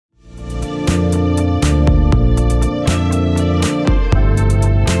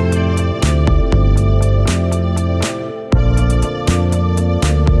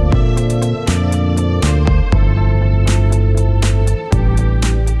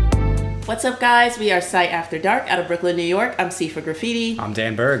What's up, guys? We are Sight After Dark out of Brooklyn, New York. I'm C for Graffiti. I'm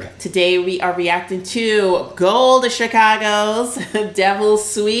Dan Berg. Today we are reacting to Gold Chicago's Devil's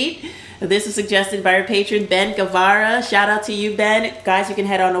Sweet. This was suggested by our patron Ben Guevara. Shout out to you, Ben. Guys, you can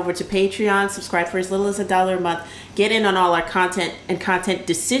head on over to Patreon, subscribe for as little as $1 a month. Get in on all our content and content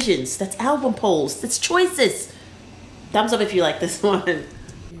decisions. That's album polls. That's choices. Thumbs up if you like this one.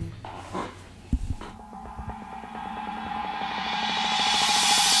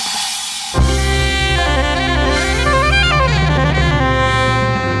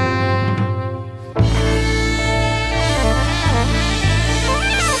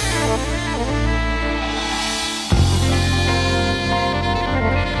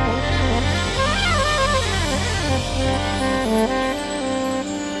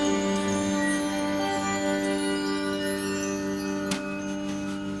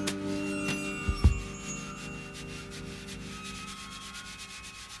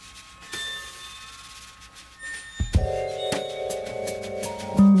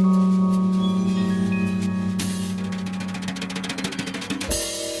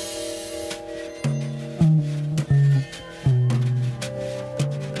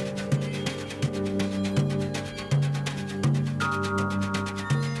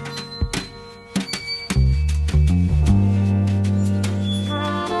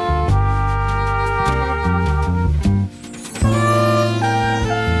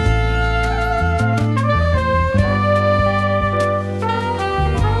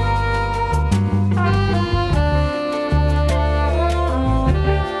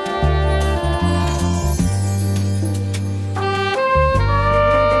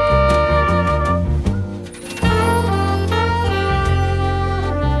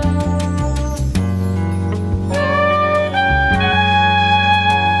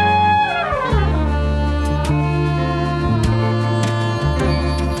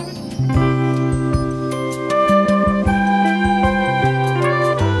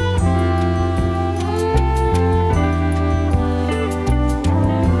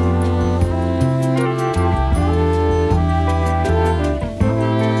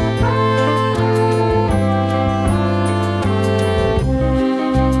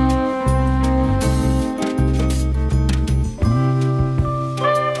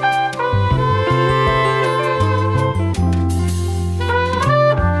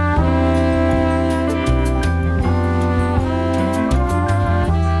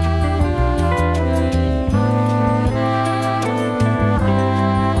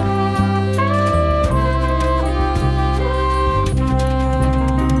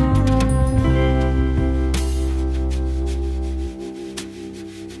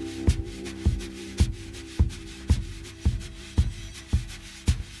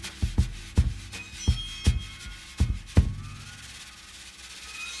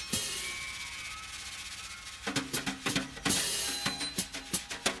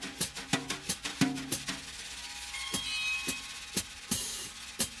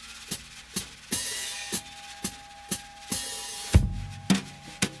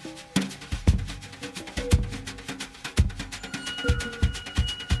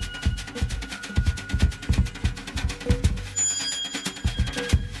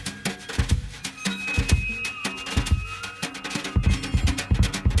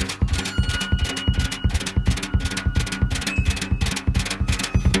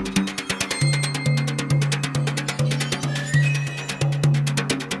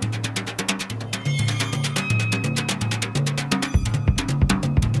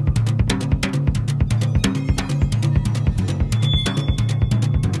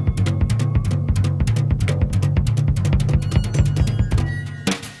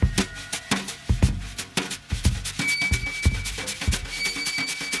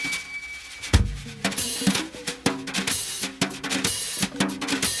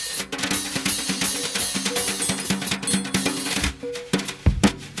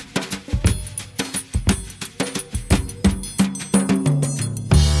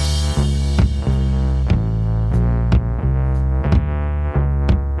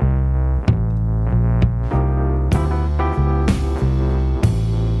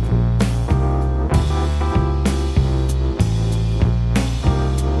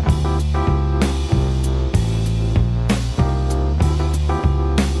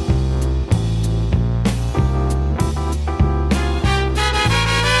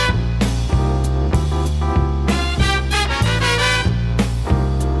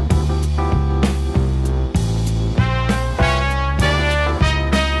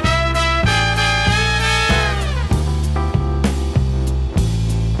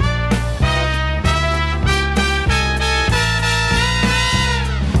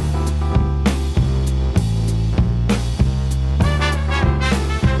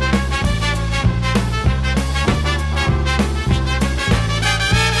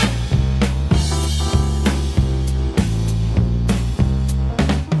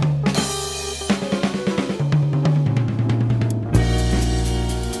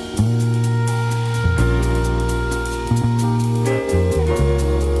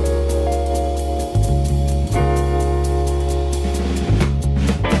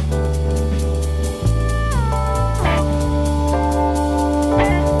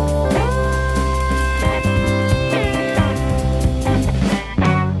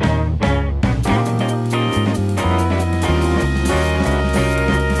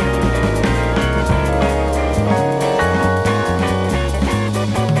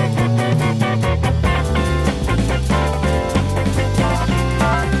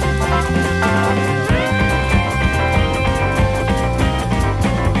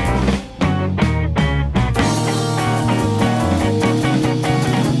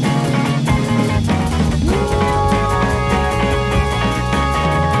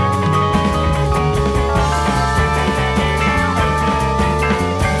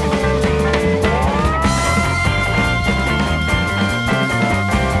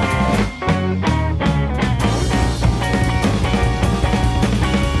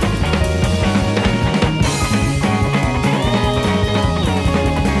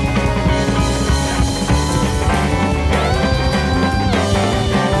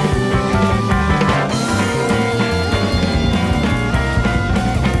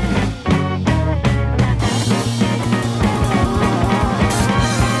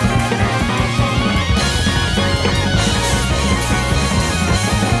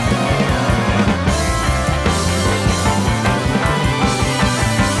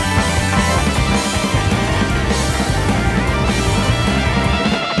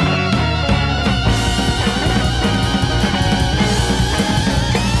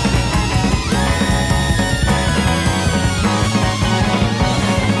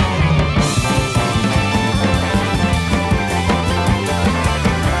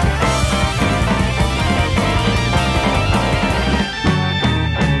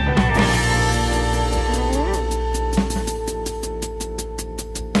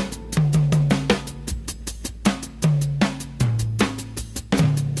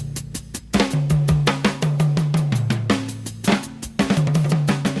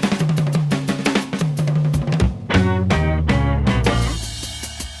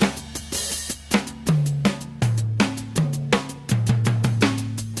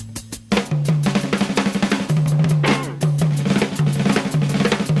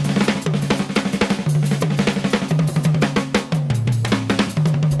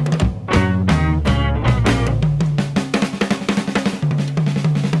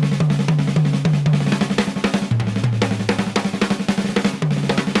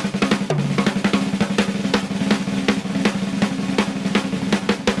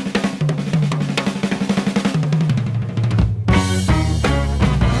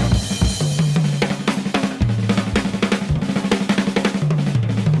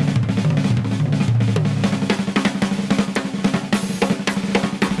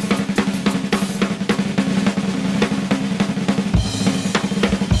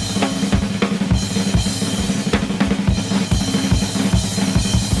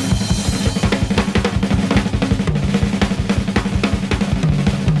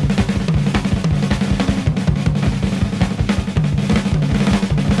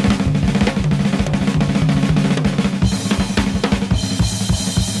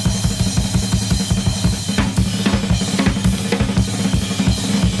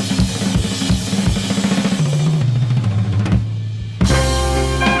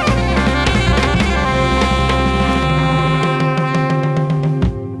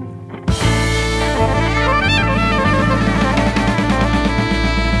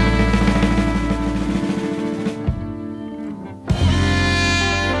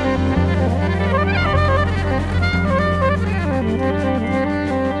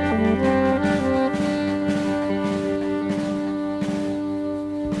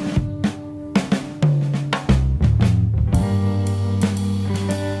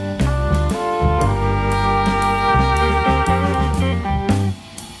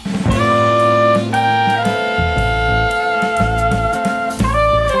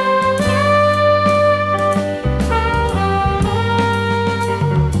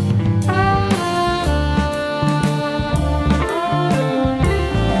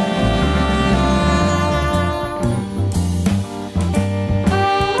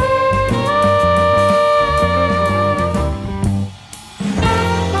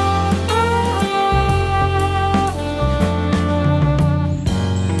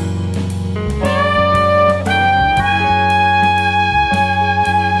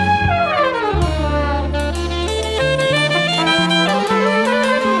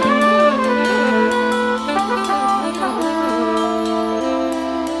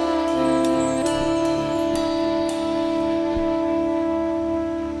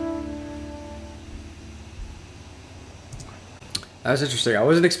 That was interesting. I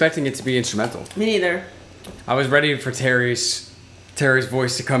wasn't expecting it to be instrumental. Me neither. I was ready for Terry's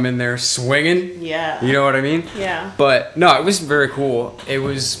voice to come in there swinging. Yeah. You know what I mean? Yeah. But no, it was very cool.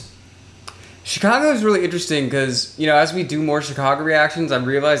 Chicago is really interesting because, you know, as we do more Chicago reactions, I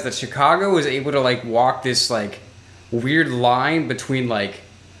realized that Chicago is able to like walk this like weird line between like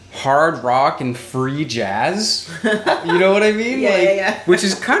hard rock and free jazz. You know what I mean? Yeah, like, yeah. Which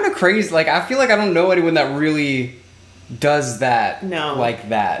is kind of crazy. Like, I feel like I don't know anyone that really does that. No. Like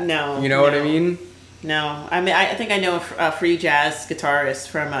that. No. You know what I mean? No. I mean, I think I know a free jazz guitarist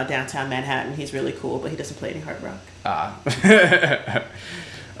from downtown Manhattan. He's really cool, but he doesn't play any hard rock.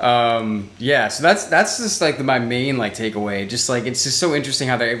 Yeah, so that's just like my main like takeaway. Just like it's just so interesting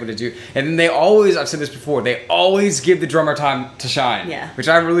how they're able to do. And then they always, I've said this before, they always give the drummer time to shine. Yeah. Which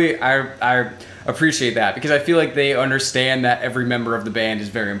I really I appreciate that because I feel like they understand that every member of the band is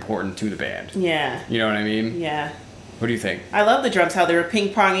very important to the band. Yeah. You know what I mean? Yeah. What do you think? I love the drums, how they were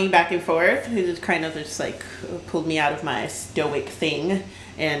ping-ponging back and forth. It just kind of just like pulled me out of my stoic thing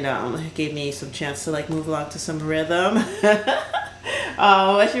and gave me some chance to like move along to some rhythm.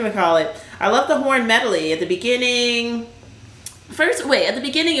 What should we call it? I love the horn medley at the beginning. At the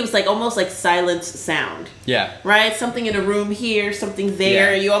beginning it was like almost like silent sound. Yeah. Right? Something in a room here, something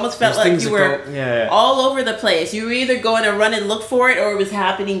there. Yeah. You almost felt like you were yeah. all over the place. You were either going to run and look for it or it was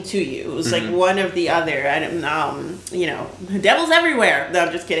happening to you. It was like one or the other. I don't you know, devil's everywhere. No,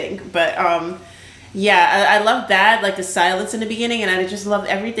 I'm just kidding. But yeah, I love that, like the silence in the beginning, and I just loved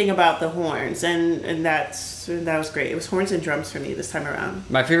everything about the horns, and that was great. It was horns and drums for me this time around.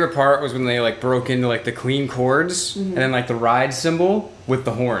 My favorite part was when they like broke into like the clean chords and then like the ride cymbal with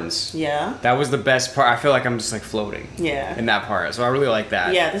the horns. Yeah. That was the best part. I feel like I'm just like floating. Yeah. In that part, so I really like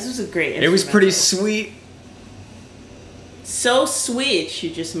that. Yeah, this was a great. It was pretty sweet. So sweet, you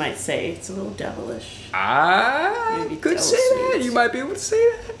just might say. It's a little devilish. I Maybe could say sweet. that. You might be able to say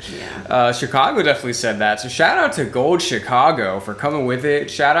that. Yeah. Chicago definitely said that. So shout out to Gold Chicago for coming with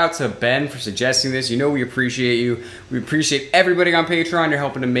it. Shout out to Ben for suggesting this. You know we appreciate you. We appreciate everybody on Patreon. You're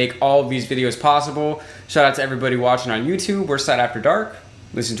helping to make all of these videos possible. Shout out to everybody watching on YouTube. We're S.A.D After Dark.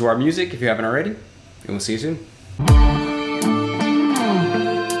 Listen to our music if you haven't already. And we'll see you soon.